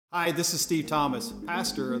Hi, this is Steve Thomas,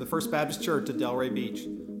 pastor of the First Baptist Church at Delray Beach.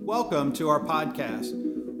 Welcome to our podcast.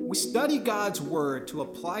 We study God's Word to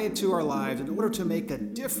apply it to our lives in order to make a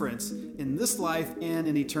difference in this life and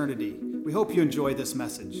in eternity. We hope you enjoy this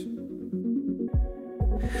message.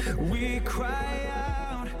 We cry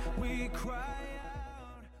out, we cry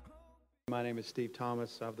out. My name is Steve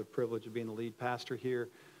Thomas. I have the privilege of being the lead pastor here.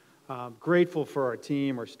 Grateful for our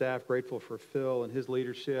team, our staff, grateful for Phil and his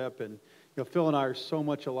leadership. And Phil and I are so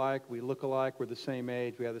much alike. We look alike. We're the same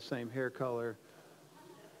age. We have the same hair color.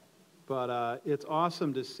 But it's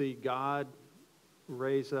awesome to see God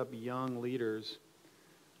raise up young leaders,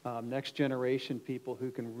 next generation people who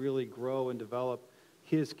can really grow and develop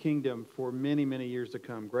His kingdom for many, many years to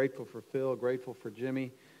come. Grateful for Phil, grateful for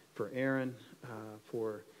Jimmy, for Aaron,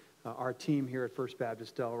 for our team here at First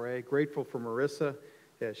Baptist Delray. Grateful for Marissa,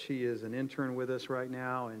 as she is an intern with us right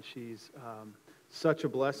now, and she's such a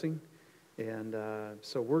blessing. And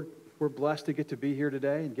so we're blessed to get to be here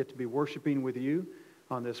today and get to be worshiping with you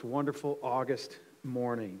on this wonderful August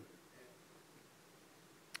morning.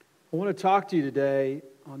 I want to talk to you today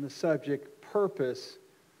on the subject, purpose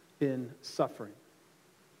in suffering.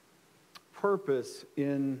 Purpose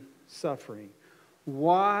in suffering.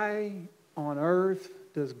 Why on earth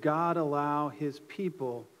does God allow His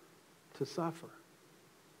people to suffer?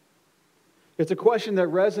 It's a question that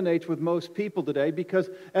resonates with most people today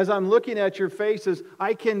because as I'm looking at your faces,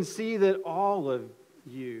 I can see that all of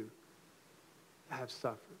you have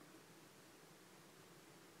suffered.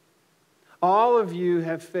 All of you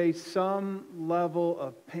have faced some level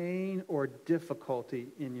of pain or difficulty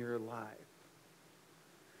in your life.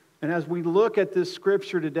 And as we look at this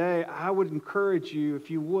scripture today, I would encourage you,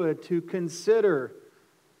 if you would, to consider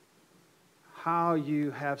how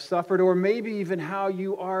you have suffered or maybe even how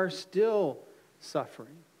you are still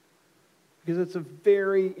suffering. Because it's a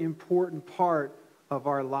very important part of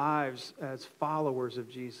our lives as followers of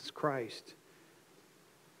Jesus Christ.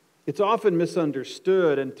 It's often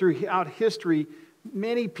misunderstood, and throughout history,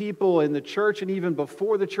 many people in the church and even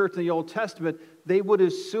before the church in the Old Testament, they would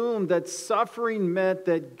assume that suffering meant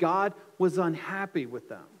that God was unhappy with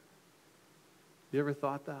them. You ever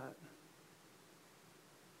thought that?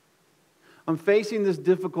 I'm facing this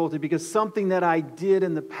difficulty because something that I did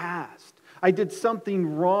in the past. I did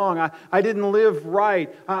something wrong. I didn't live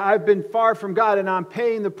right. I've been far from God, and I'm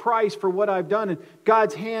paying the price for what I've done. And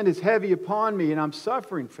God's hand is heavy upon me, and I'm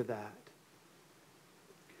suffering for that.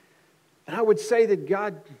 And I would say that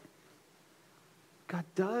God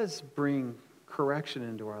does bring correction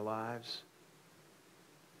into our lives.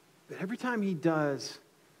 But every time He does,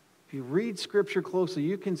 if you read Scripture closely,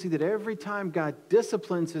 you can see that every time God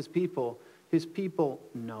disciplines His people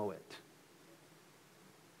know it.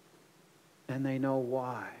 And they know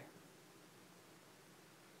why.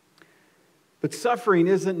 But suffering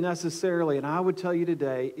isn't necessarily, and I would tell you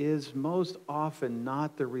today, is most often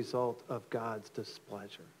not the result of God's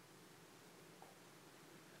displeasure.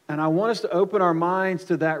 And I want us to open our minds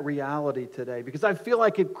to that reality today because I feel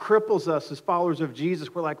like it cripples us as followers of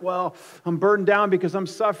Jesus. We're like, well, I'm burdened down because I'm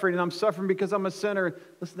suffering, and I'm suffering because I'm a sinner.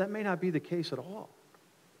 Listen, that may not be the case at all.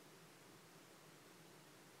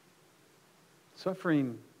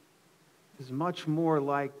 Suffering is much more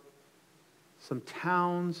like some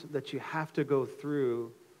towns that you have to go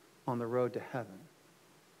through on the road to heaven.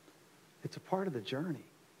 It's a part of the journey.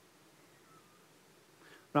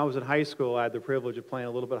 When I was in high school, I had the privilege of playing a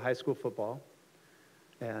little bit of high school football,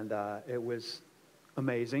 and it was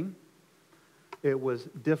amazing. It was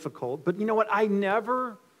difficult, but you know what?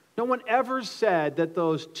 No one ever said that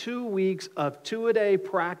those 2 weeks of two-a-day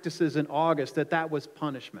practices in August, that was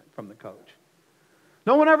punishment from the coach.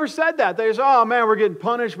 No one ever said that. They said, oh man, we're getting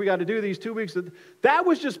punished. We got to do these 2 weeks. That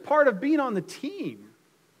was just part of being on the team.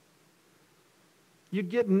 You'd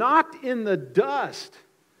get knocked in the dust,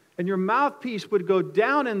 and your mouthpiece would go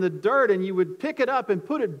down in the dirt, and you would pick it up and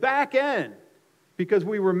put it back in because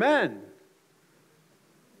we were men.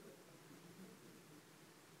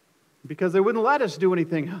 Because they wouldn't let us do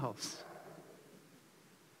anything else.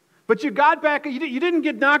 But you got back, you didn't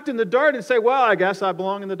get knocked in the dirt and say, well, I guess I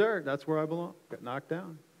belong in the dirt. That's where I belong. Got knocked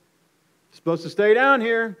down. Supposed to stay down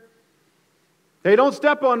here. Hey, don't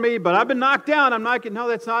step on me, but I've been knocked down. I'm not getting, no,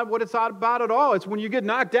 that's not what it's about at all. It's when you get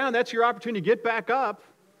knocked down, that's your opportunity to get back up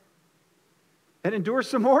and endure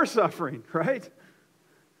some more suffering, right?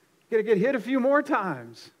 You got to get hit a few more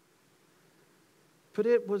times. But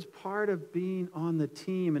it was part of being on the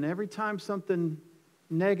team, and every time something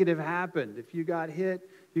negative happened, if you got hit,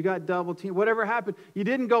 you got double teamed, whatever happened, you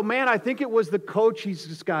didn't go, man, I think it was the coach, he's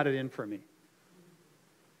just got it in for me.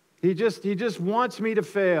 He just wants me to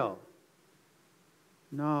fail.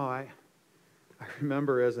 No, I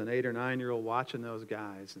remember as an 8 or 9-year-old watching those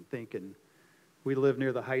guys and thinking, we lived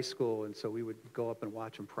near the high school, and so we would go up and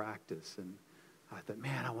watch them practice. And I thought,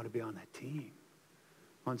 man, I want to be on that team.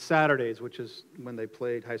 On Saturdays, which is when they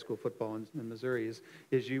played high school football in Missouri,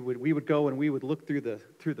 we would go and we would look through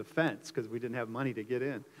the fence because we didn't have money to get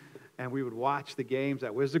in, and we would watch the games.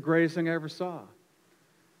 That was the greatest thing I ever saw.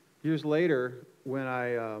 Years later, when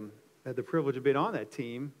I had the privilege of being on that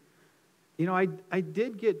team, I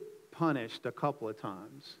did get punished a couple of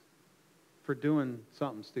times for doing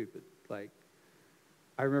something stupid. Like,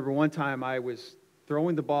 I remember one time I was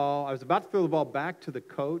throwing the ball. I was about to throw the ball back to the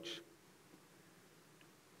coach,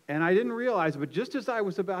 and I didn't realize it, but just as I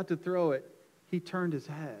was about to throw it, he turned his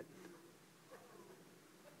head.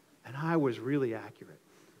 And I was really accurate.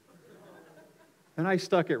 And I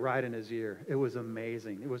stuck it right in his ear. It was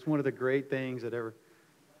amazing. It was one of the great things that ever...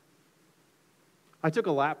 I took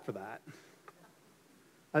a lap for that.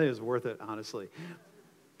 I think it was worth it, honestly.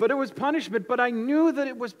 But it was punishment, but I knew that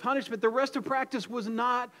it was punishment. The rest of practice was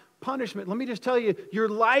not punishment. Let me just tell you, your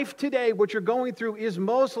life today, what you're going through, is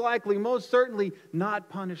most likely, most certainly not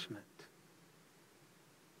punishment.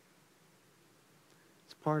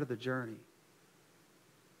 It's part of the journey.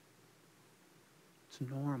 It's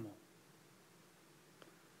normal.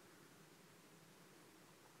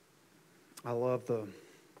 I love the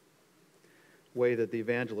way that the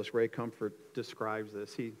evangelist Ray Comfort describes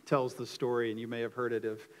this. He tells the story, and you may have heard it,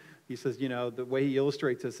 he says, the way he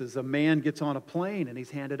illustrates this is a man gets on a plane and he's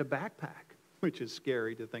handed a backpack, which is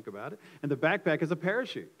scary to think about it, and the backpack is a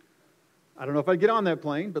parachute. I don't know if I'd get on that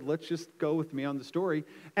plane, but let's just go with me on the story.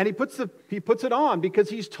 And he puts it on because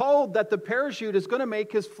he's told that the parachute is going to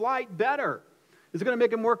make his flight better. It's going to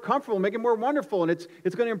make it more comfortable, make it more wonderful, and it's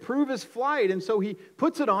going to improve his flight. And so he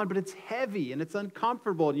puts it on, but it's heavy and it's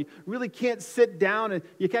uncomfortable, and you really can't sit down, and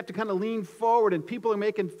you have to kind of lean forward, and people are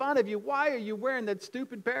making fun of you. Why are you wearing that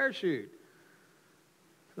stupid parachute?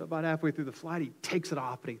 So about halfway through the flight, he takes it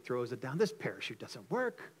off and he throws it down. This parachute doesn't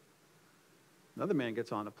work. Another man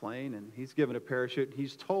gets on a plane, and he's given a parachute.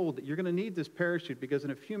 He's told that you're going to need this parachute because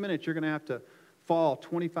in a few minutes you're going to have to fall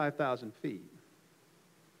 25,000 feet.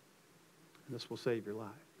 This will save your life.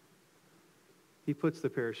 He puts the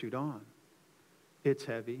parachute on. It's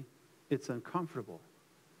heavy. It's uncomfortable.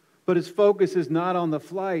 But his focus is not on the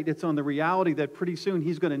flight. It's on the reality that pretty soon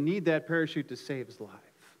he's going to need that parachute to save his life.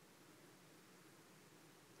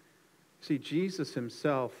 See, Jesus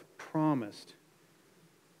himself promised,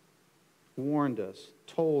 warned us,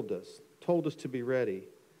 told us to be ready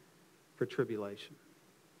for tribulation.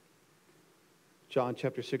 John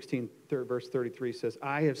chapter 16, verse 33 says,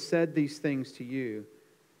 I have said these things to you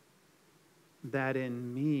that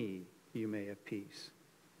in me you may have peace.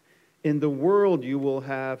 In the world you will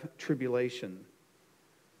have tribulation.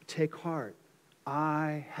 Take heart.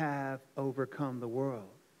 I have overcome the world.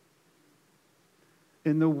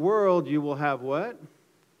 In the world you will have what?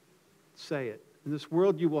 Say it. In this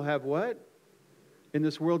world you will have what? In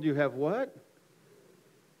this world you have what?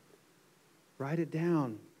 Write it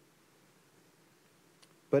down.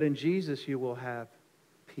 But in Jesus you will have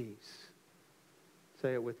peace.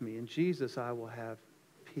 Say it with me. In Jesus I will have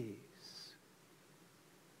peace.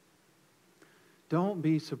 Don't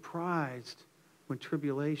be surprised when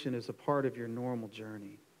tribulation is a part of your normal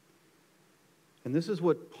journey. And this is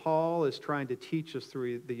what Paul is trying to teach us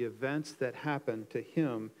through the events that happened to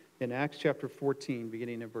him in Acts chapter 14,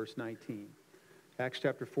 beginning in verse 19. Acts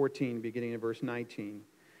chapter 14, beginning in verse 19.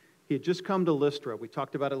 He had just come to Lystra. We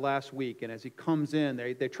talked about it last week. And as he comes in,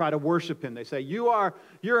 they try to worship him. They say, you're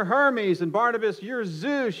Hermes, and Barnabas, you're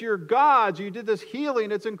Zeus, you're gods. You did this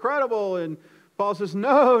healing. It's incredible. And Paul says,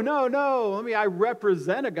 no. I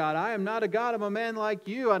represent a God. I am not a God. I'm a man like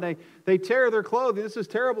you. And they tear their clothing. This is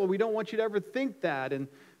terrible. We don't want you to ever think that. And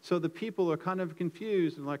so the people are kind of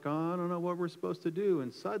confused and like, I don't know what we're supposed to do.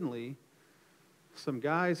 And suddenly, some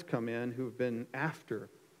guys come in who've been after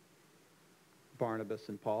Barnabas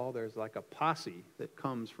and Paul. There's like a posse that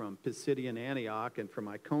comes from Pisidian Antioch and from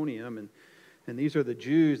Iconium. And these are the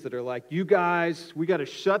Jews that are like, you guys, we got to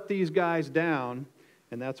shut these guys down.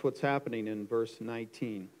 And that's what's happening in verse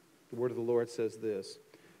 19. The word of the Lord says this.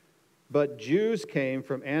 But Jews came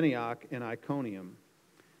from Antioch and Iconium,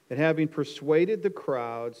 and having persuaded the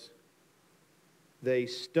crowds, they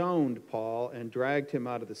stoned Paul and dragged him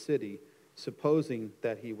out of the city, supposing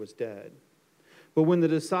that he was dead. But when the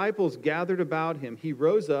disciples gathered about him, he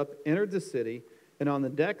rose up, entered the city, and on the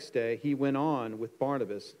next day he went on with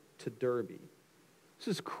Barnabas to Derbe. This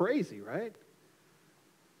is crazy, right?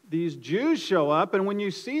 These Jews show up, and when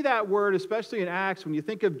you see that word, especially in Acts, when you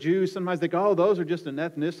think of Jews, sometimes they go, oh, those are just an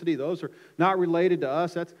ethnicity. Those are not related to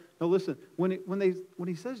us. No, listen, when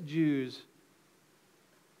he says Jews,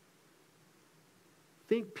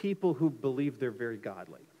 think people who believe they're very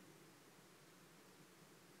godly.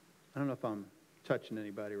 I don't know if I'm touching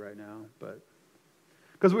anybody right now, but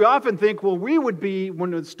because we often think, well, we would be,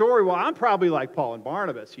 when the story, well, I'm probably like Paul and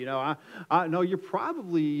Barnabas, you know. I know you're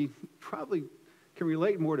probably can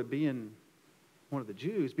relate more to being one of the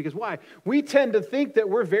Jews. Because why? We tend to think that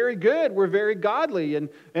we're very good, we're very godly, and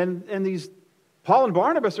these Paul and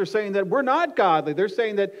Barnabas are saying that we're not godly. They're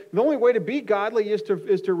saying that the only way to be godly is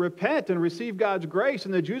to repent and receive God's grace.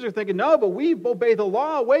 And the Jews are thinking, no, but we obey the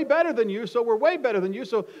law way better than you, so we're way better than you,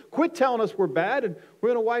 so quit telling us we're bad, and we're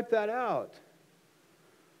going to wipe that out.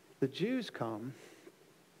 The Jews come,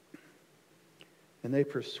 and they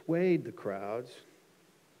persuade the crowds.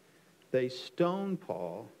 They stone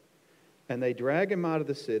Paul, and they drag him out of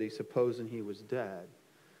the city, supposing he was dead.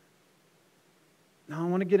 Now, I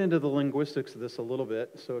want to get into the linguistics of this a little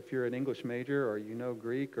bit. So if you're an English major, or you know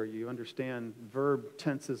Greek, or you understand verb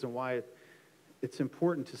tenses and why it's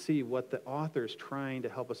important to see what the author is trying to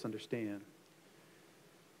help us understand.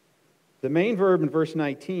 The main verb in verse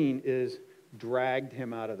 19 is dragged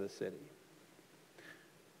him out of the city.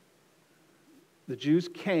 The Jews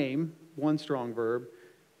came, one strong verb,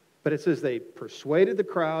 but it says they persuaded the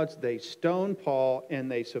crowds, they stoned Paul,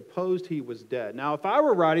 and they supposed he was dead. Now, if I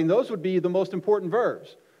were writing, those would be the most important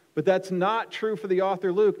verbs. But that's not true for the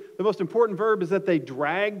author Luke. The most important verb is that they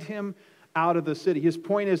dragged him out of the city. His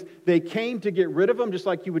point is they came to get rid of him just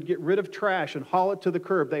like you would get rid of trash and haul it to the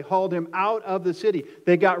curb. They hauled him out of the city.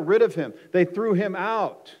 They got rid of him. They threw him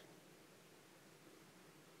out.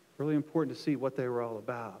 Really important to see what they were all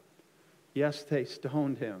about. Yes, they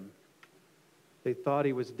stoned him. They thought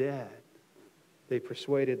he was dead. They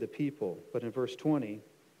persuaded the people. But in verse 20,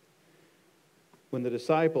 when the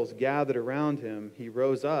disciples gathered around him, he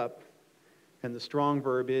rose up, and the strong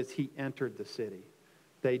verb is he entered the city.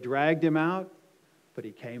 They dragged him out, but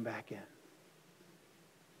he came back in.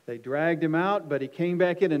 They dragged him out, but he came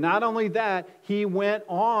back in. And not only that, he went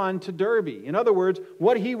on to Derbe. In other words,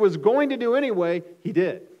 what he was going to do anyway, he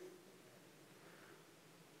did.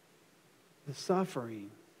 The suffering,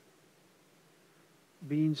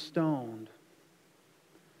 being stoned,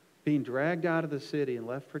 being dragged out of the city and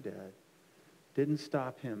left for dead, didn't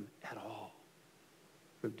stop him at all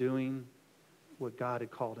from doing what God had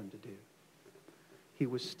called him to do. He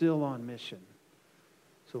was still on mission.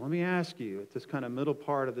 So let me ask you, at this kind of middle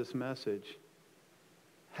part of this message,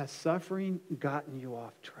 has suffering gotten you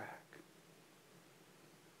off track?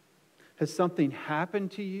 Has something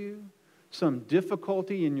happened to you? Some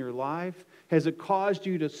difficulty in your life? Has it caused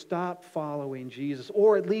you to stop following Jesus,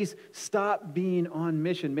 or at least stop being on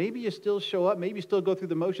mission? Maybe you still show up, maybe you still go through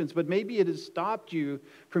the motions, but maybe it has stopped you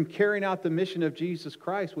from carrying out the mission of Jesus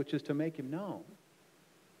Christ, which is to make him known.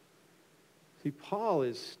 See, Paul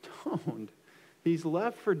is stoned. He's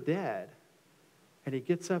left for dead, and he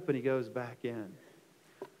gets up and he goes back in.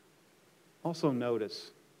 Also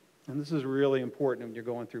notice, and this is really important when you're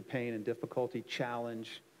going through pain and difficulty,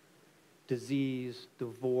 challenge, disease,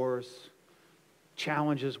 divorce,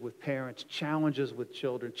 challenges with parents, challenges with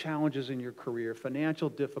children, challenges in your career, financial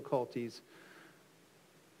difficulties,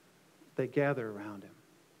 they gather around him.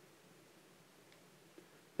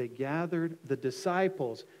 They gathered, the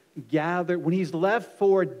disciples gathered, when he's left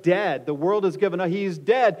for dead, the world has given up, he's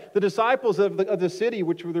dead. The disciples of the city,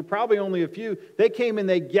 which were there probably only a few, they came and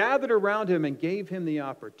they gathered around him and gave him the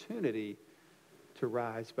opportunity to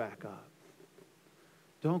rise back up.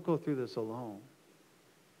 Don't go through this alone.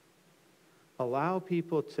 Allow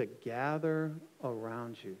people to gather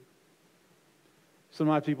around you.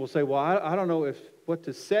 Sometimes people say, well, I don't know what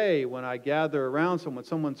to say when I gather around someone.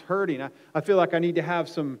 Someone's hurting. I feel like I need to have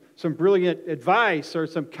some brilliant advice or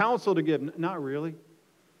some counsel to give. Not really.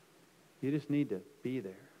 You just need to be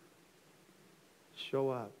there.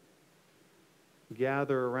 Show up.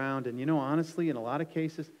 Gather around. And honestly, in a lot of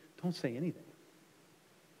cases, don't say anything.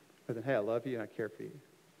 Other than, hey, I love you and I care for you.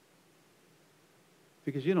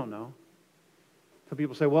 Because you don't know. Some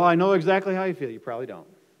people say, well, I know exactly how you feel. You probably don't.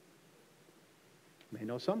 You may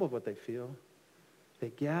know some of what they feel. They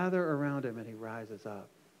gather around him and he rises up.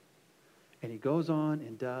 And he goes on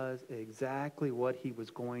and does exactly what he was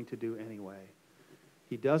going to do anyway.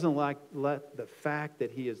 He doesn't let the fact that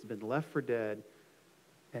he has been left for dead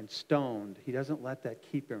and stoned, he doesn't let that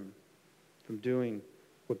keep him from doing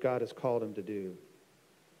what God has called him to do.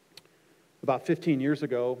 About 15 years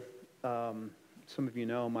ago, some of you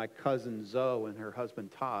know, my cousin Zoe and her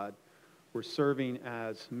husband Todd were serving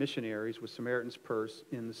as missionaries with Samaritan's Purse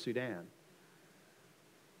in the Sudan.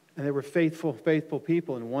 And they were faithful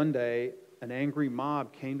people. And one day, an angry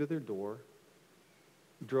mob came to their door,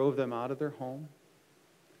 drove them out of their home,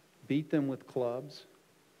 beat them with clubs,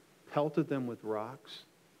 pelted them with rocks,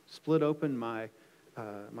 split open my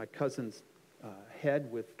cousin's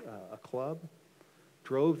head with a club,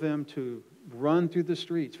 drove them to run through the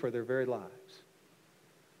streets for their very lives.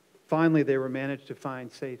 Finally, they were managed to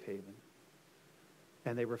find safe haven,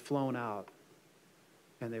 and they were flown out,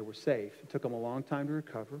 and they were safe. It took them a long time to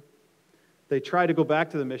recover. They tried to go back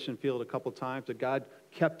to the mission field a couple times, but God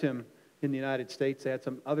kept him in the United States. They had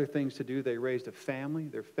some other things to do. They raised a family.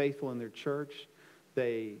 They're faithful in their church.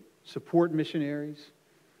 They support missionaries.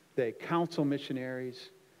 They counsel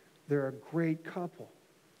missionaries. They're a great couple.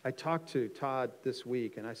 I talked to Todd this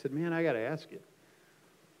week, and I said, man, I got to ask you,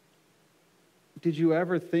 did you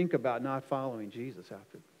ever think about not following Jesus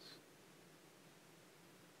after this?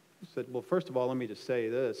 He said, well, first of all, let me just say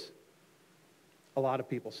this. A lot of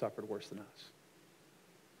people suffered worse than us.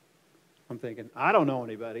 I'm thinking, I don't know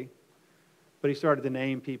anybody. But he started to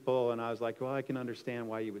name people, and I was like, well, I can understand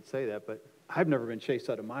why you would say that, but I've never been chased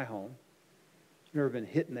out of my home. I've never been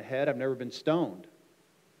hit in the head. I've never been stoned.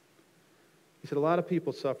 He said, a lot of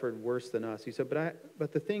people suffered worse than us. He said,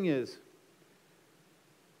 but the thing is,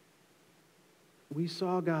 we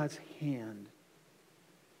saw God's hand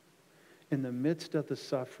in the midst of the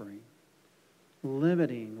suffering,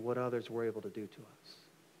 limiting what others were able to do to us.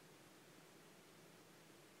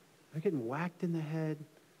 They're getting whacked in the head,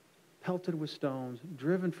 pelted with stones,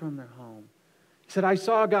 driven from their home. He said, I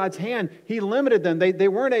saw God's hand. He limited them. They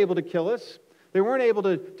weren't able to kill us. They weren't able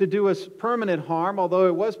to do us permanent harm, although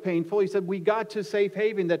it was painful. He said, we got to safe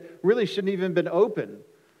haven that really shouldn't even have been open.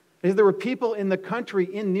 There were people in the country,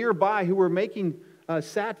 in nearby, who were making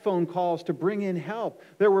sat phone calls to bring in help.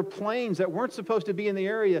 There were planes that weren't supposed to be in the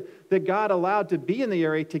area that God allowed to be in the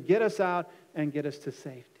area to get us out and get us to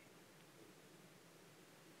safety.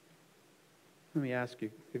 Let me ask you,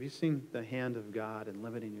 have you seen the hand of God in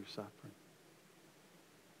limiting your suffering?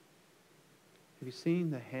 Have you seen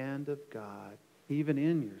the hand of God even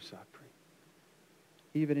in your suffering,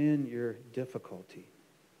 even in your difficulty?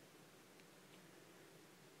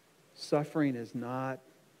 Suffering is not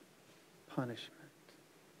punishment.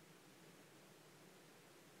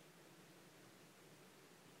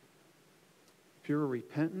 If you're a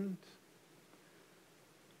repentant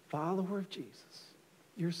follower of Jesus,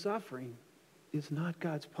 your suffering is not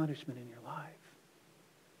God's punishment in your life.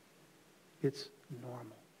 It's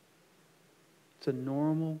normal. It's a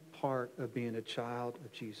normal part of being a child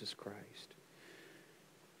of Jesus Christ.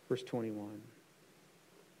 Verse 21.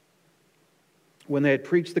 When they had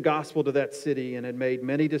preached the gospel to that city and had made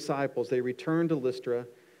many disciples, they returned to Lystra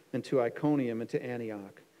and to Iconium and to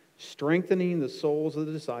Antioch, strengthening the souls of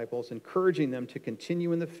the disciples, encouraging them to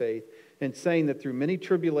continue in the faith, and saying that through many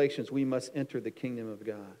tribulations we must enter the kingdom of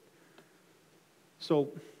God.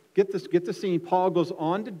 So get the scene. Paul goes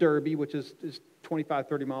on to Derbe, which is 25,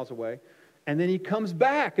 30 miles away. And then he comes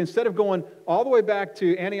back. Instead of going all the way back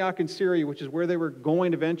to Antioch in Syria, which is where they were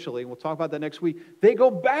going eventually, and we'll talk about that next week, they go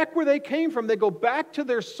back where they came from. They go back to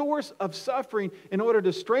their source of suffering in order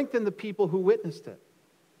to strengthen the people who witnessed it.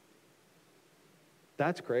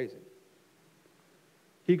 That's crazy.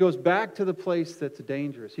 He goes back to the place that's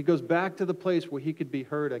dangerous. He goes back to the place where he could be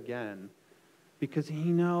hurt again, because he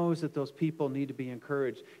knows that those people need to be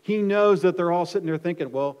encouraged. He knows that they're all sitting there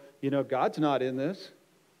thinking, well, God's not in this.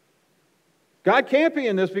 God can't be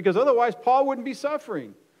in this because otherwise Paul wouldn't be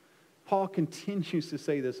suffering. Paul continues to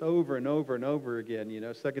say this over and over and over again.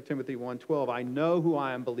 2 Timothy 1:12, I know who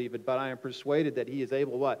I am, beloved, but I am persuaded that he is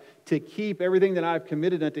able what? To keep everything that I've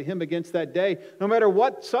committed unto him against that day, no matter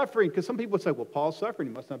what suffering. Because some people would say, well, Paul's suffering,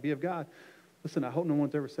 he must not be of God. Listen, I hope no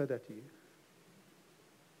one's ever said that to you.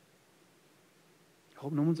 I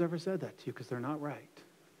hope no one's ever said that to you because they're not right.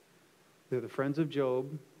 They're the friends of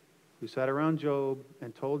Job who sat around Job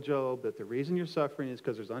and told Job that the reason you're suffering is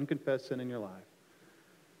because there's unconfessed sin in your life.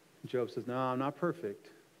 And Job says, no, I'm not perfect,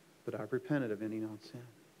 but I've repented of any known sin.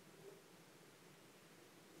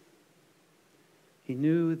 He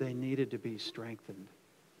knew they needed to be strengthened.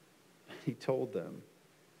 He told them.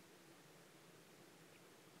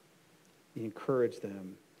 He encouraged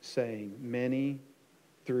them, saying,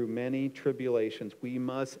 through many tribulations we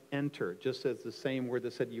must enter, just as the same word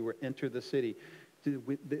that said you were enter the city.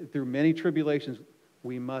 Through many tribulations,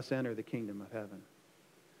 we must enter the kingdom of heaven.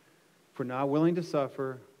 If we're not willing to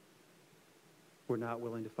suffer, we're not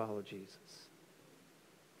willing to follow Jesus.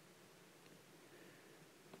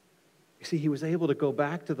 You see, he was able to go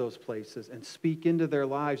back to those places and speak into their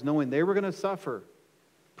lives, knowing they were going to suffer,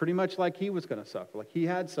 pretty much like he was going to suffer, like he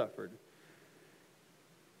had suffered.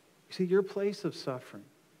 You see, your place of suffering,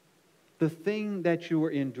 the thing that you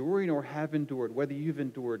are enduring or have endured, whether you've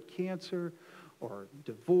endured cancer or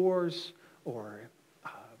divorce or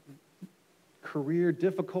career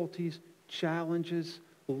difficulties, challenges,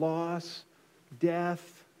 loss,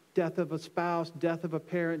 death of a spouse, death of a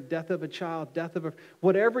parent, death of a child,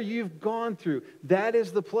 whatever you've gone through, that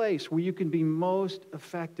is the place where you can be most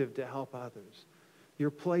effective to help others. Your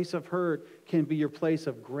place of hurt can be your place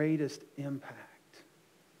of greatest impact.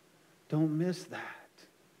 Don't miss that.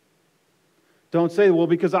 Don't say, well,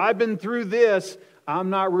 because I've been through this, I'm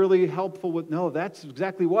not really helpful with... No, that's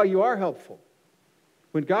exactly why you are helpful.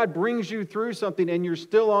 When God brings you through something and you're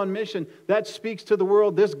still on mission, that speaks to the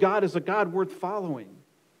world, this God is a God worth following.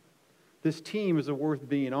 This team is worth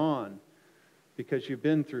being on because you've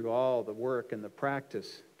been through all the work and the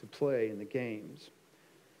practice to play in the games.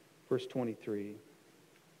 Verse 23.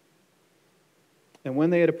 And when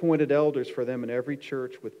they had appointed elders for them in every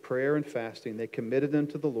church with prayer and fasting, they committed them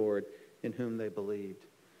to the Lord in whom they believed.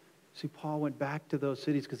 See, Paul went back to those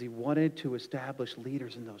cities because he wanted to establish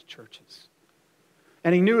leaders in those churches.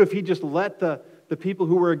 And he knew if he just let the people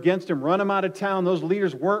who were against him run him out of town, those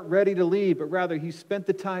leaders weren't ready to leave, but rather he spent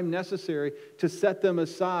the time necessary to set them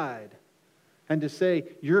aside and to say,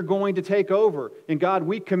 you're going to take over. And God,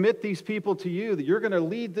 we commit these people to you, that you're going to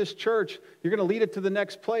lead this church. You're going to lead it to the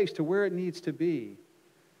next place, to where it needs to be.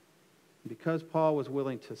 Because Paul was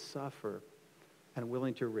willing to suffer and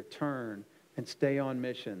willing to return and stay on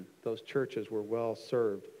mission, those churches were well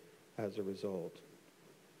served as a result.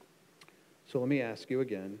 So let me ask you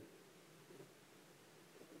again,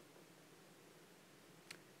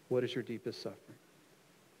 what is your deepest suffering?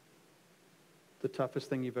 The toughest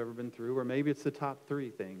thing you've ever been through, or maybe it's the top 3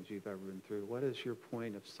 things you've ever been through. What is your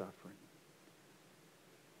point of suffering?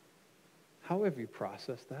 How have you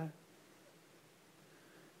processed that?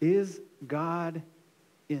 Is God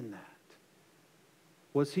in that?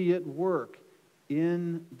 Was He at work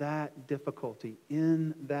in that difficulty,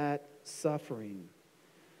 in that suffering?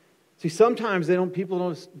 See, sometimes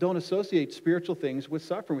people don't associate spiritual things with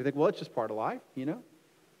suffering. We think, well, it's just part of life, you know.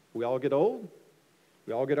 We all get old.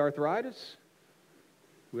 We all get arthritis.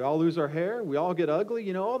 We all lose our hair. We all get ugly.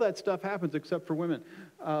 You know, all that stuff happens except for women.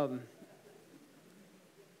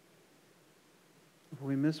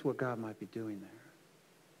 We miss what God might be doing there.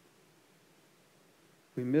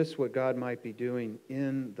 We miss what God might be doing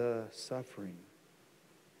in the suffering.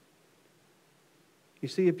 You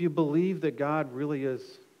see, if you believe that God really is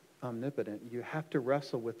omnipotent, you have to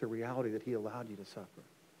wrestle with the reality that He allowed you to suffer.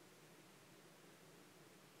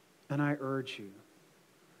 And I urge you,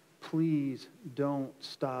 please don't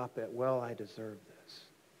stop at, well, I deserve this.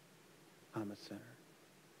 I'm a sinner.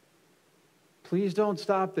 Please don't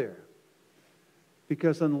stop there.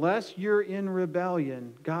 Because unless you're in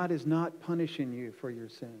rebellion, God is not punishing you for your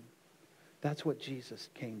sin. That's what Jesus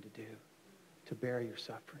came to do, to bear your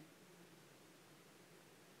suffering.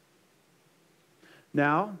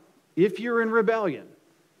 Now, if you're in rebellion,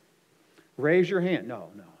 raise your hand. No.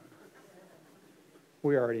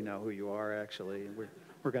 We already know who you are, actually.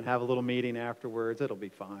 We're going to have a little meeting afterwards. It'll be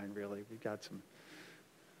fine, really. We've got some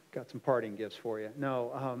parting gifts for you.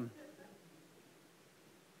 No.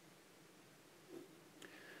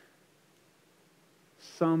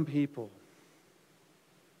 Some people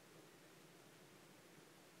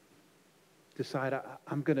decide,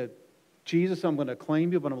 I'm going to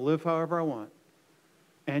claim you, but I'm going to live however I want.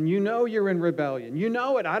 And you know you're in rebellion. You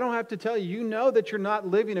know it. I don't have to tell you. You know that you're not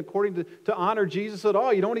living according to honor Jesus at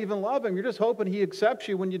all. You don't even love Him. You're just hoping He accepts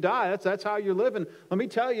you when you die. That's how you're living. Let me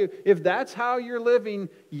tell you, if that's how you're living,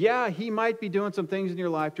 yeah, He might be doing some things in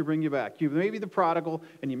your life to bring you back. You may be the prodigal,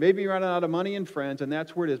 and you may be running out of money and friends, and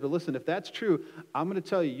that's where it is. But listen, if that's true, I'm going to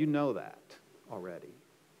tell you, you know that already.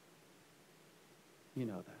 You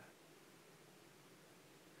know that.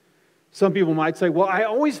 Some people might say, well, I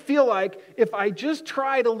always feel like if I just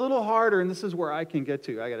tried a little harder, and this is where I can get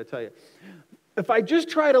to, I got to tell you. If I just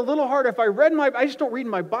tried a little harder, if I just don't read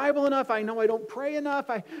my Bible enough, I know I don't pray enough,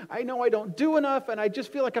 I know I don't do enough, and I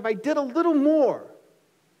just feel like if I did a little more,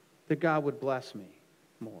 that God would bless me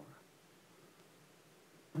more.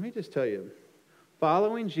 Let me just tell you,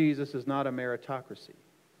 following Jesus is not a meritocracy.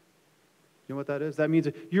 You know what that is? That means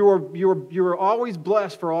you are always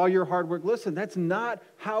blessed for all your hard work. Listen, that's not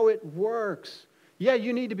how it works. Yeah,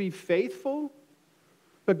 you need to be faithful,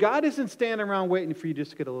 but God isn't standing around waiting for you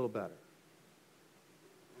just to get a little better.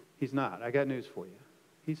 He's not. I got news for you.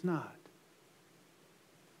 He's not.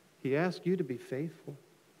 He asks you to be faithful.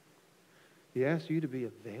 He asks you to be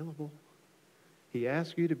available. He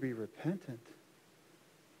asks you to be repentant.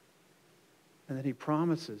 And then He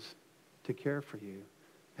promises to care for you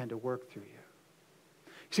and to work through you.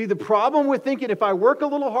 See, the problem with thinking if I work a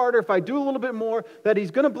little harder, if I do a little bit more, that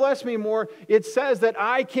He's going to bless me more, it says that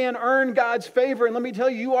I can earn God's favor. And let me tell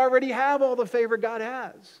you, you already have all the favor God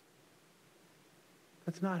has.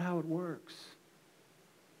 That's not how it works.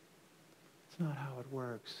 It's not how it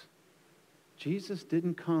works. Jesus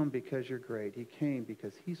didn't come because you're great. He came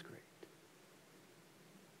because he's great.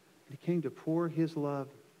 And he came to pour his love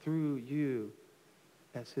through you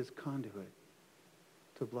as his conduit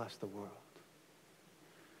to bless the world.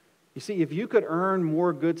 You see, if you could earn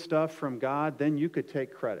more good stuff from God, then you could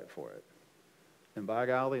take credit for it. And by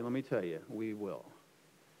golly, let me tell you, we will.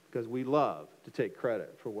 Because we love to take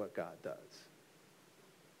credit for what God does.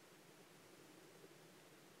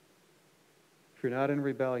 If you're not in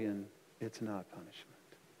rebellion, it's not punishment.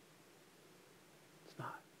 It's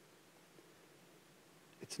not.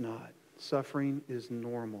 It's not. Suffering is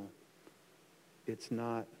normal. It's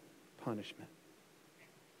not punishment.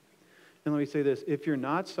 And let me say this. If you're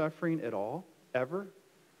not suffering at all, ever,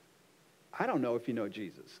 I don't know if you know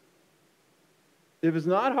Jesus. If it's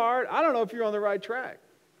not hard, I don't know if you're on the right track.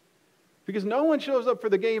 Because no one shows up for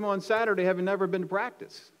the game on Saturday having never been to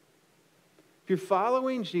practice. If you're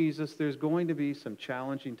following Jesus, there's going to be some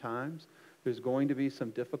challenging times. There's going to be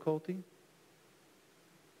some difficulty.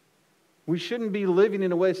 We shouldn't be living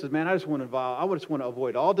in a way that says, man, I just want to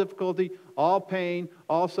avoid all difficulty, all pain,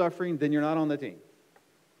 all suffering. Then you're not on the team.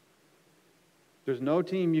 There's no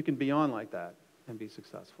team you can be on like that and be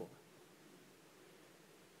successful.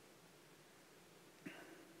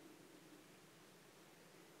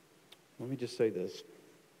 Let me just say this.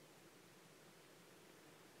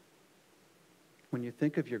 When you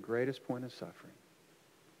think of your greatest point of suffering,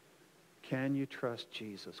 can you trust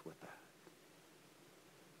Jesus with that?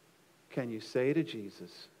 Can you say to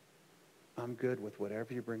Jesus, I'm good with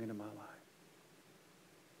whatever you bring into my life?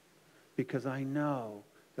 Because I know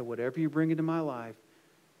that whatever you bring into my life,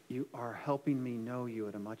 you are helping me know you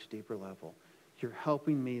at a much deeper level. You're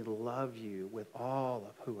helping me love you with all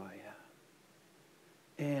of who I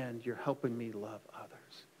am. And you're helping me love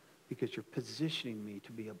others because you're positioning me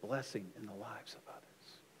to be a blessing in the lives of others.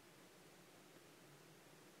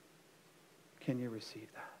 Can you receive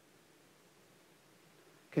that?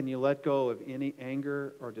 Can you let go of any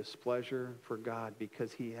anger or displeasure for God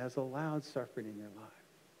because he has allowed suffering in your life?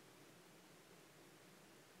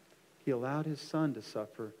 He allowed his son to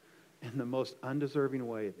suffer in the most undeserving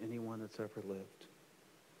way of anyone that's ever lived.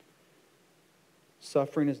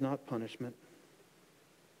 Suffering is not punishment.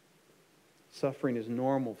 Suffering is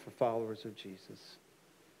normal for followers of Jesus.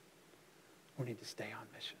 We need to stay on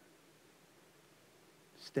mission.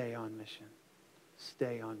 Stay on mission.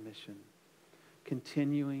 Stay on mission.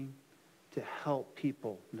 Continuing to help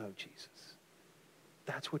people know Jesus.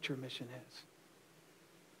 That's what your mission is.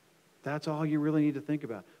 That's all you really need to think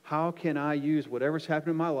about. How can I use whatever's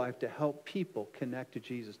happened in my life to help people connect to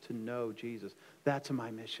Jesus, to know Jesus? That's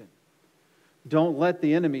my mission. Don't let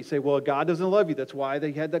the enemy say, well, God doesn't love you. That's why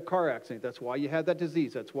they had that car accident. That's why you had that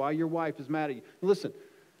disease. That's why your wife is mad at you. Listen,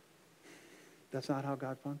 that's not how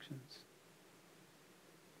God functions.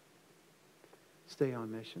 Stay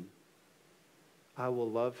on mission. I will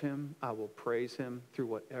love him. I will praise him through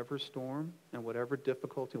whatever storm and whatever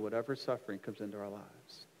difficulty, whatever suffering comes into our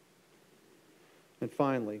lives. And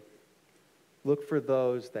finally, look for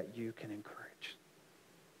those that you can encourage.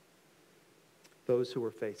 Those who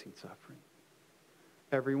are facing suffering.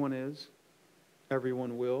 Everyone is.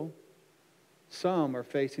 Everyone will. Some are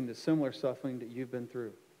facing the similar suffering that you've been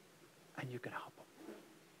through. And you can help them.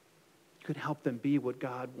 You can help them be what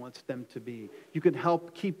God wants them to be. You can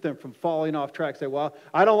help keep them from falling off track. Say, well,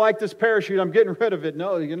 I don't like this parachute. I'm getting rid of it.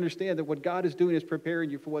 No, you understand that what God is doing is preparing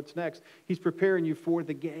you for what's next. He's preparing you for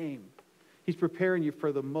the game. He's preparing you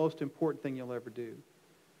for the most important thing you'll ever do.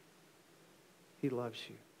 He loves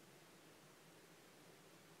you.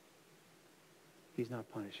 He's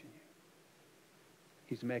not punishing you.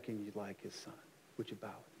 He's making you like his son. Would you bow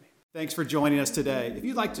with me? Thanks for joining us today. If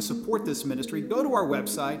you'd like to support this ministry, go to our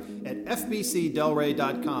website at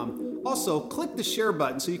fbcdelray.com. Also, click the share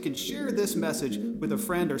button so you can share this message with a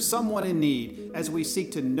friend or someone in need as we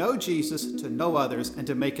seek to know Jesus, to know others, and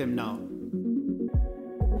to make him known.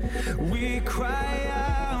 We cry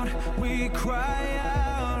out, we cry out.